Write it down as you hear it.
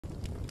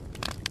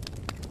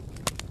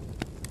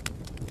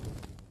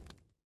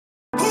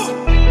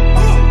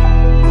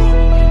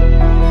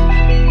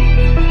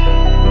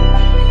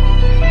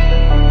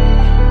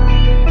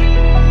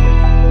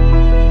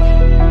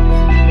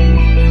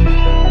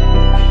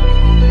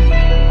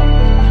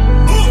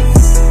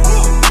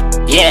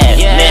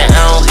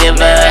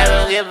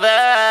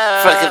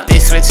Fuck if they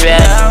switch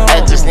up,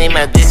 I just need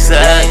my dick sucked.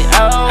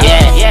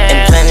 Yeah,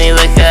 and plenty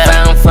liquor. If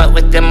I don't fuck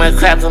with them, I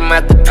crap them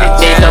out the picture.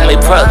 They call me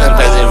Portland,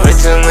 but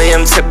originally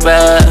I'm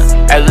Tipper.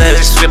 I let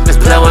the strippers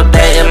blow a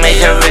bag and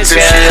make her richer.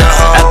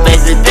 I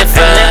beg to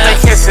differ, never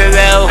kiss her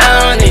though.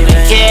 I don't even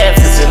care if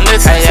it's a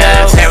mistletoe. I got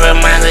a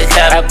Terramana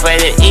cup, I pray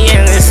to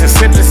Ian, this is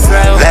super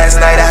slow. Last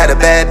night I had a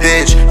bad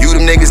bitch, you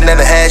them niggas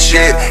never had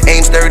shit.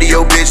 Aim sturdy,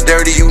 yo bitch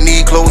dirty, you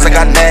need clothes, I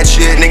got mad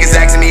shit. Niggas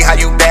asking me how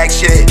you bag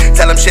shit,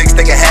 tell them chicks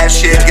they can have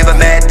shit. Give a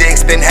mad dick,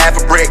 spend half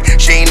a brick,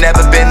 she ain't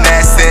never been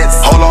mad since.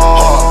 Hold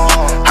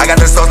on, I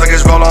got the sauce like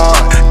it's roll on.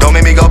 Don't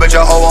make me go bitch,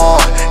 hold on.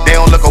 They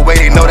don't look away,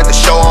 they know that the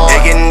show on. They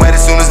getting wet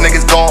as soon as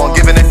niggas gone,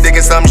 giving a dick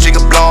and something she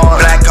can blow on.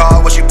 Black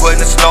car, what she put in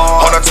the snow.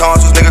 On her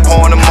tonsils, niggas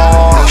pouring them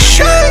on.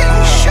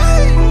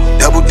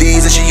 Double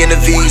D's and she in the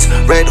V's.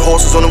 Red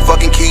horses on them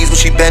fucking keys. When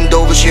she bend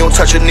over, she don't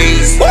touch her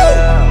knees.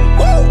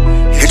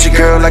 Hit your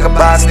girl like a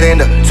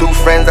bystander. Two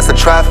friends, that's a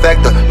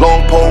trifecta.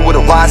 Long pole with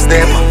a wide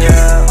stamper.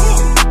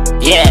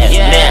 Yeah,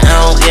 man, I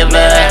don't give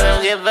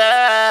up.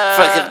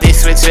 Fuck if they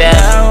switch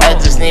up, I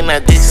just need my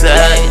dick sucked.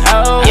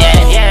 Yeah,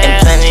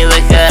 and plenty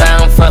liquor. If I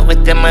don't fuck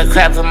with them, I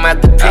crap them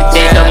out the picture.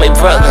 They call me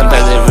Portland,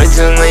 but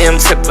originally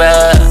I'm Tipper.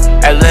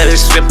 I let the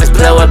strippers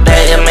blow a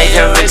bag and make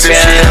her richer.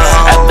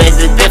 I beg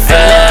to differ,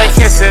 never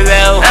kiss her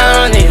though.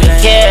 I don't even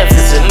care if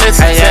it's a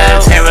mistletoe. I got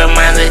a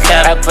Terramana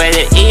cup, I pray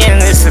to Ian,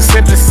 this is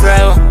super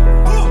slow.